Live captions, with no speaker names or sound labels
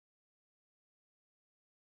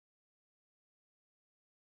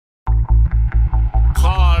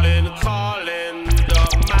calling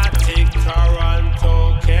Dogmatic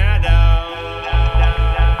Toronto, Canada.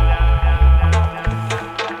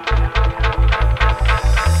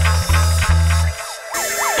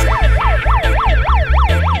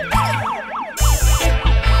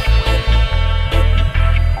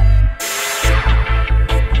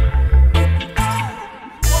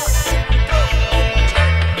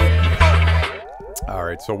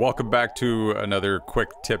 So welcome back to another quick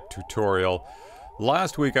tip tutorial.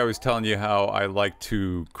 Last week I was telling you how I like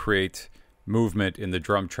to create movement in the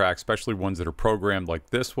drum track, especially ones that are programmed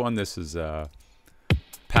like this one. This is a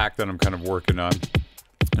pack that I'm kind of working on,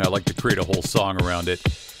 and I like to create a whole song around it.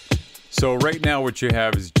 So right now what you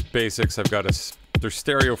have is basics. I've got they're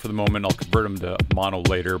stereo for the moment. I'll convert them to mono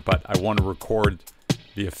later, but I want to record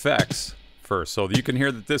the effects first. So you can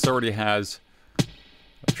hear that this already has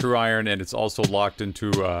a true iron, and it's also locked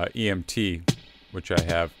into EMT, which I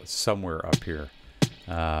have somewhere up here.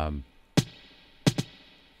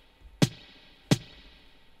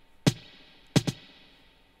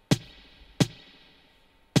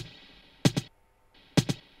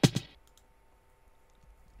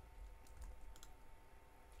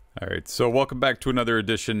 Alright, so welcome back to another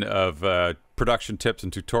edition of production tips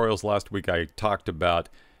and tutorials. Last week I talked about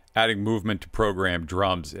adding movement to program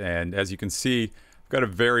drums, and as you can see, got a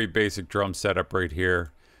very basic drum setup right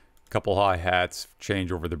here. A couple hi-hats, change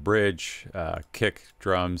over the bridge, kick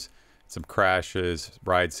drums, some crashes,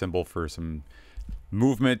 ride cymbal for some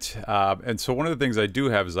movement. And so one of the things I do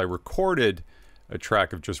have is I recorded a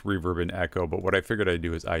track of just reverb and echo, but what I figured I'd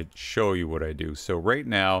do is I'd show you what I do. So right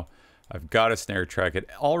now I've got a snare track. It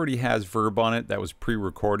already has verb on it that was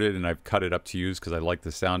pre-recorded, and I've cut it up to use because I like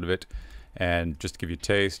the sound of it. And just to give you a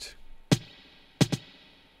taste.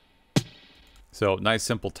 So nice,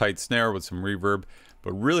 simple, tight snare with some reverb.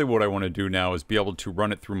 But really what I want to do now is be able to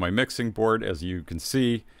run it through my mixing board. As you can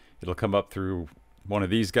see, it'll come up through one of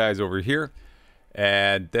these guys over here.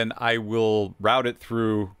 And then I will route it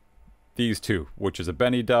through these two, which is a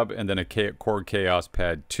Benidub and then a Korg Kaoss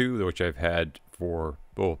Pad 2, which I've had for,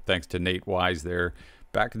 oh, thanks to Nate Wise there.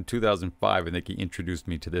 Back in 2005, I think he introduced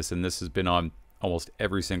me to this, and this has been on almost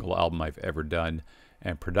every single album I've ever done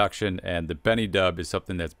and production. And the Benidub is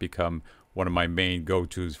something that's become one of my main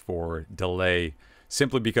go-tos for delay,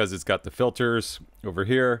 simply because it's got the filters over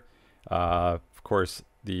here, of course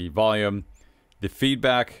the volume, the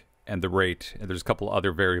feedback, and the rate. And there's a couple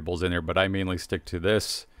other variables in there, but I mainly stick to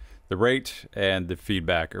this. The rate and the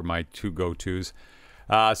feedback are my two go-tos.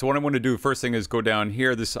 So what I'm going to do first thing is go down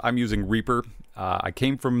here. I'm using Reaper. I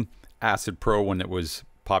came from Acid Pro when it was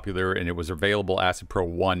popular, and it was available, Acid Pro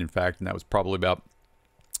 1 in fact, and that was probably about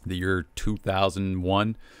the year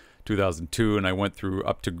 2001. 2002, and I went through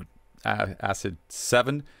up to Acid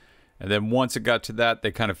 7, and then once it got to that,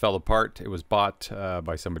 they kind of fell apart. It was bought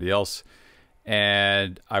by somebody else,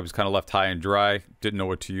 and I was kind of left high and dry, didn't know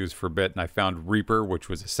what to use for a bit, and I found Reaper, which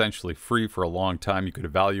was essentially free for a long time. You could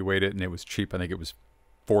evaluate it, and it was cheap. I think it was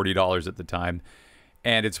 $40 at the time,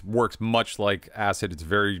 and it works much like Acid. It's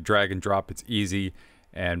very drag and drop, it's easy,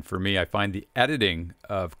 and for me, I find the editing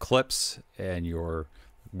of clips and your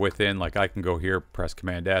within, like I can go here, press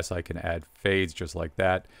Command S, I can add fades just like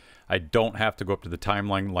that. I don't have to go up to the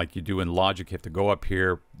timeline like you do in Logic. You have to go up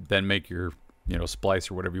here, then make your, splice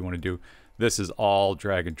or whatever you want to do. This is all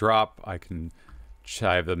drag and drop. I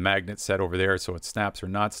have the magnet set over there so it snaps or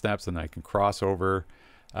not snaps, and I can cross over.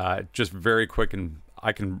 Just very quick, and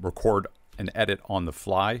I can record and edit on the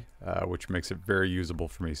fly, which makes it very usable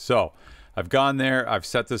for me. So I've gone there, I've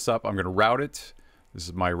set this up, I'm going to route it. This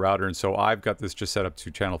is my router, and so I've got this just set up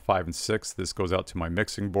to channel 5 and 6. This goes out to my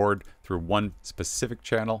mixing board through one specific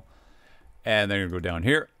channel. And then I'm going to go down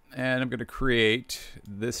here, and I'm going to create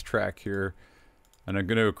this track here, and I'm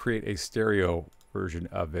going to create a stereo version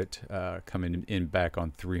of it, coming in back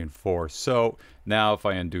on 3 and 4. So now if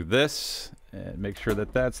I undo this, and make sure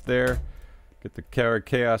that that's there, get the Korg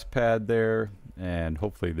Kaoss Pad there, and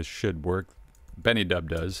hopefully this should work. Benidub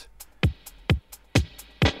does.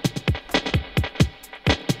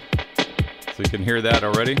 So you can hear that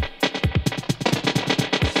already.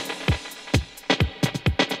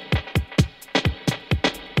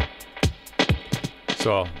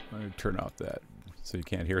 So let me turn off that so you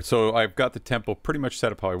can't hear it. So I've got the tempo pretty much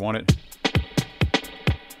set up how I want it.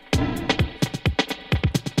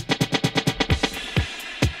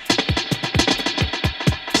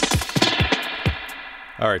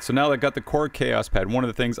 All right, so now that I've got the Korg Kaoss Pad, one of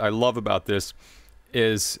the things I love about this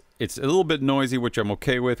is it's a little bit noisy, which I'm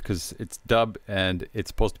okay with because it's dub and it's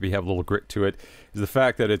supposed to have a little grit to it, is the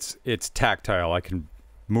fact that it's tactile. I can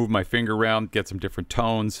move my finger around, get some different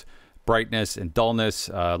tones, brightness and dullness,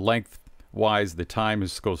 length wise, the time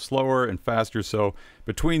goes slower and faster. So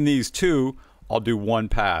between these two, I'll do one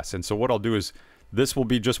pass. And so what I'll do is this will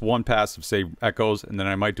be just one pass of, say, echoes, and then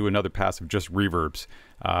I might do another pass of just reverbs.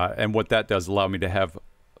 And what that does allow me to have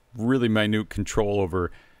really minute control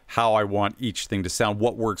over how I want each thing to sound,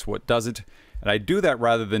 what works, what doesn't. And I do that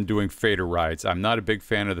rather than doing fader rides. I'm not a big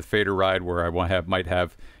fan of the fader ride where I might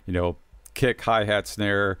have, you know, kick, hi-hat,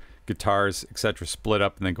 snare, guitars, etc. split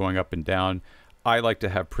up and then going up and down. I like to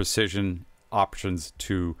have precision options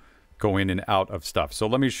to go in and out of stuff. So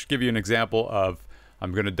let me give you an example of,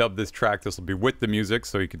 I'm going to dub this track. This will be with the music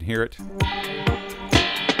so you can hear it.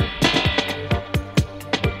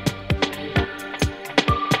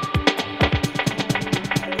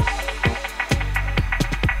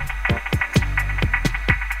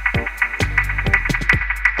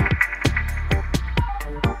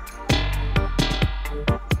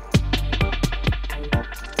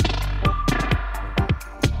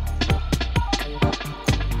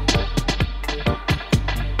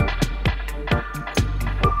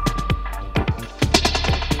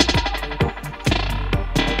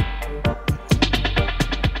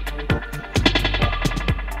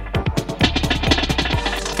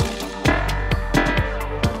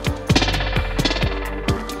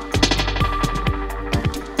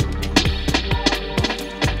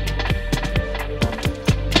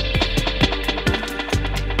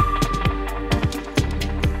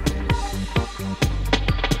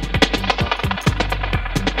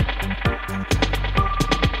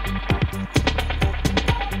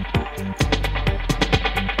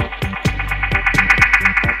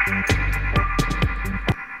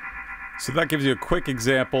 So that gives you a quick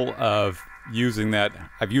example of using that.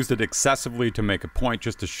 I've used it excessively to make a point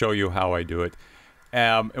just to show you how I do it.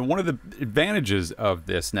 And one of the advantages of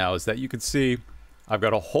this now is that you can see I've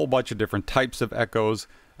got a whole bunch of different types of echoes,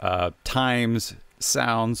 times,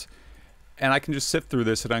 sounds, and I can just sift through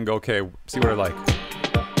this and I can go, okay, see what I like.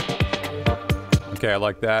 Okay, I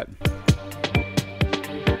like that.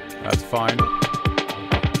 That's fine.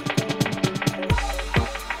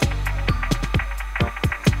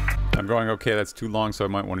 I'm going, okay, that's too long, so I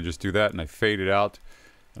might want to just do that, and I fade it out,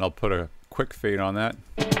 and I'll put a quick fade on that.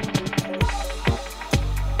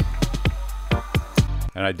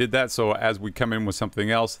 And I did that so as we come in with something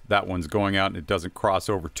else, that one's going out and it doesn't cross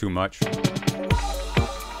over too much.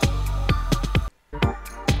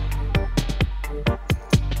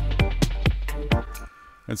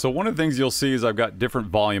 And so one of the things you'll see is I've got different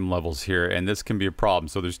volume levels here, and this can be a problem.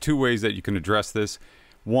 So there's two ways that you can address this.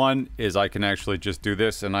 One is I can actually just do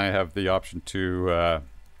this, and I have the option to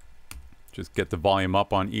just get the volume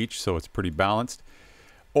up on each so it's pretty balanced.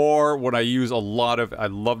 Or what I use a lot of, I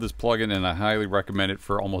love this plugin and I highly recommend it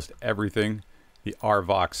for almost everything, the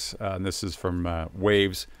RVox. And this is from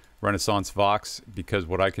Waves, Renaissance Vox, because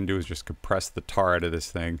what I can do is just compress the tar out of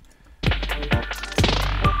this thing.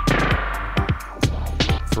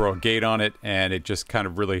 Throw a gate on it and it just kind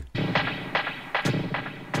of really...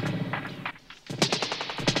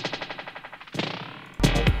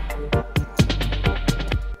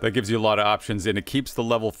 That gives you a lot of options, and it keeps the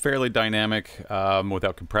level fairly dynamic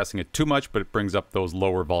without compressing it too much, but it brings up those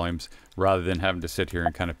lower volumes rather than having to sit here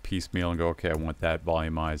and kind of piecemeal and go, okay, I want that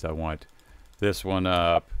volumized, I want this one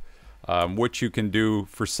up. Which you can do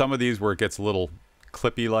for some of these where it gets a little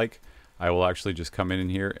clippy-like. I will actually just come in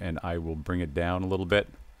here and I will bring it down a little bit.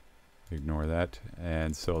 Ignore that.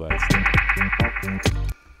 And so that's...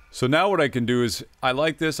 So now what I can do is, I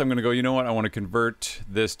like this, I'm going to go, you know what, I want to convert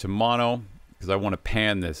this to mono, because I want to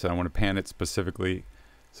pan this, and I want to pan it specifically.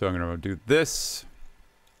 So I'm going to do this.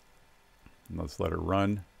 And let's let it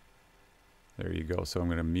run. There you go. So I'm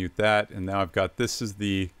going to mute that, and now I've got, this is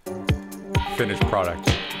the finished product.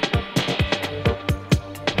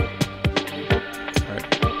 Right.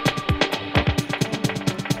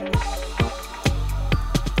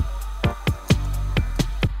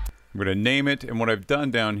 I'm going to name it, and what I've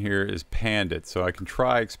done down here is panned it. So I can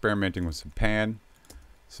try experimenting with some pan.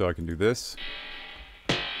 So I can do this.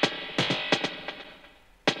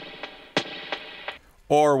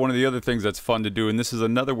 Or one of the other things that's fun to do, and this is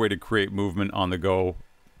another way to create movement on the go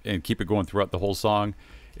and keep it going throughout the whole song,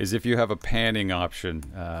 is if you have a panning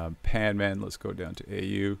option. Pan Man, let's go down to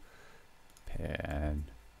AU.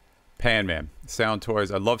 Pan Man. Sound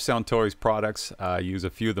Toys. I love Sound Toys products. I use a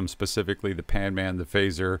few of them specifically. The Pan Man, the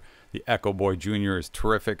Phaser, the Echo Boy Jr. is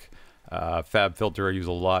terrific. Fab Filter I use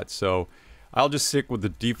a lot. So I'll just stick with the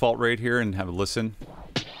default rate here and have a listen.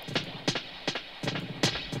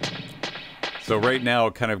 So right now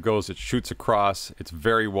it kind of goes, it shoots across, it's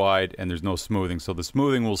very wide, and there's no smoothing. So the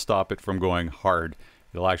smoothing will stop it from going hard.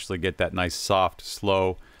 It'll actually get that nice soft,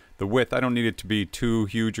 slow. The width, I don't need it to be too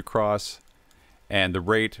huge across. And the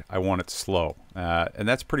rate, I want it slow. And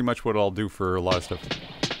that's pretty much what I'll do for a lot of stuff.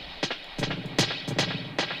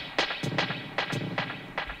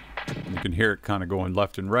 You can hear it kind of going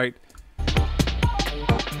left and right.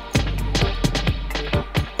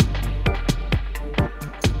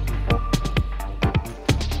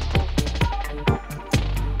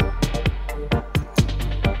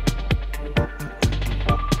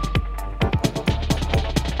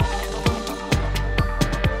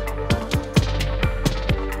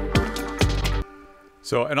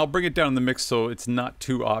 So, and I'll bring it down in the mix so it's not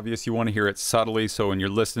too obvious. You want to hear it subtly, so when you're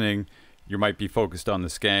listening, you might be focused on the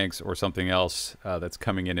skanks or something else that's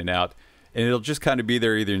coming in and out. And it'll just kind of be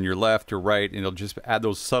there either in your left or right, and it'll just add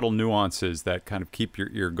those subtle nuances that kind of keep your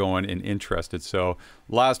ear going and interested. So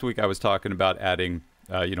last week I was talking about adding,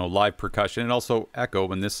 you know, live percussion and also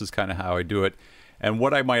echo, and this is kind of how I do it. And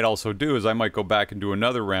what I might also do is I might go back and do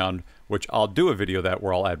another round, which I'll do a video of that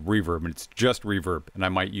where I'll add reverb, and it's just reverb. And I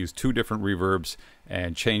might use 2 different reverbs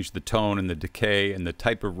and change the tone and the decay and the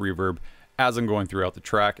type of reverb as I'm going throughout the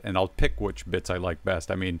track, and I'll pick which bits I like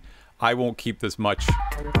best. I mean, I won't keep this much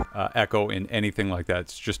echo in anything like that.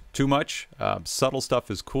 It's just too much. Subtle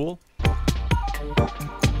stuff is cool.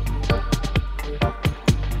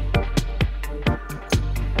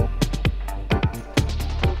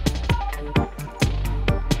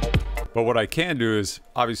 But what I can do is,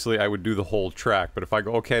 obviously I would do the whole track, but if I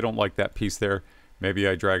go, okay, I don't like that piece there, maybe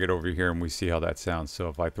I drag it over here and we see how that sounds. So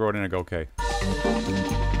if I throw it in, I go, okay.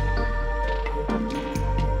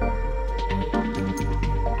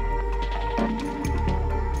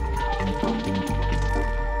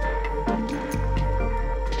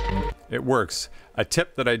 It works. A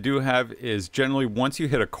tip that I do have is generally once you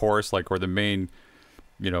hit a chorus, like, or the main,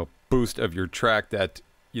 you know, boost of your track that,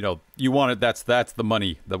 you know, you want it, that's the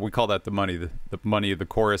money, that we call that the money, the money of the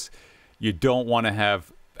chorus. You don't want to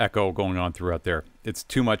have echo going on throughout there. It's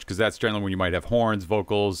too much, because that's generally when you might have horns,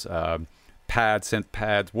 vocals, pads, synth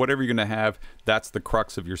pads, whatever you're going to have. That's the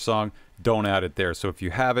crux of your song. Don't add it there. So if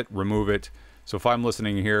you have it, remove it. So if I'm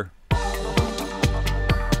listening here,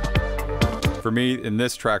 for me in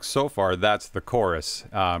this track so far, that's the chorus.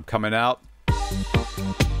 Coming out,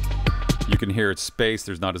 you can hear it's spaced.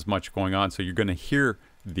 There's not as much going on, so you're going to hear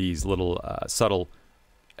these little subtle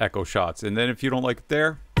echo shots. And then if you don't like it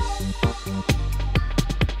there,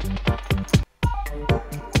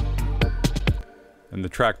 and the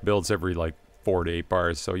track builds every like 4 to 8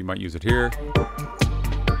 bars, so you might use it here.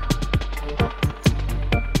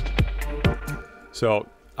 So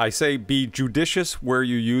I say be judicious where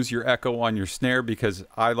you use your echo on your snare, because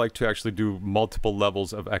I like to actually do multiple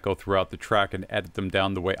levels of echo throughout the track and edit them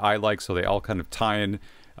down the way I like, so they all kind of tie in.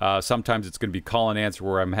 Sometimes it's going to be call and answer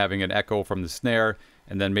where I'm having an echo from the snare,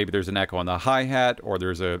 and then maybe there's an echo on the hi-hat, or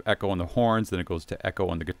there's an echo on the horns, then it goes to echo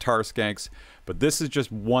on the guitar skanks. But this is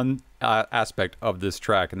just one aspect of this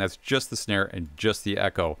track, and that's just the snare and just the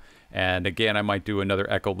echo. And again, I might do another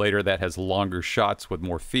echo later that has longer shots with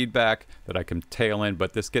more feedback that I can tail in,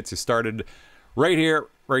 but this gets you started right here,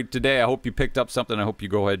 right today. I hope you picked up something. I hope you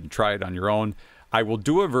go ahead and try it on your own. I will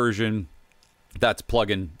do a version that's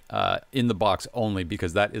plug-in in the box only,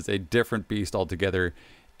 because that is a different beast altogether,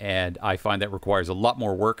 and I find that requires a lot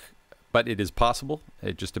more work, but it is possible.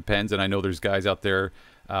 It just depends, and I know there's guys out there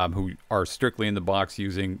who are strictly in the box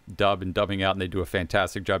using dub and dubbing out, and they do a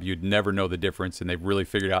fantastic job. You'd never know the difference, and they've really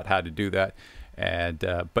figured out how to do that. And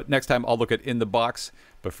but next time I'll look at in the box.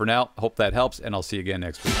 But for now, hope that helps, and I'll see you again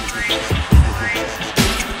next week.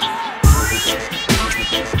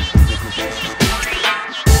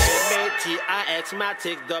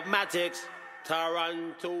 Matic, Dubmatics,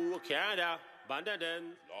 Toronto, Canada, Benidub,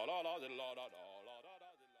 la la la la la.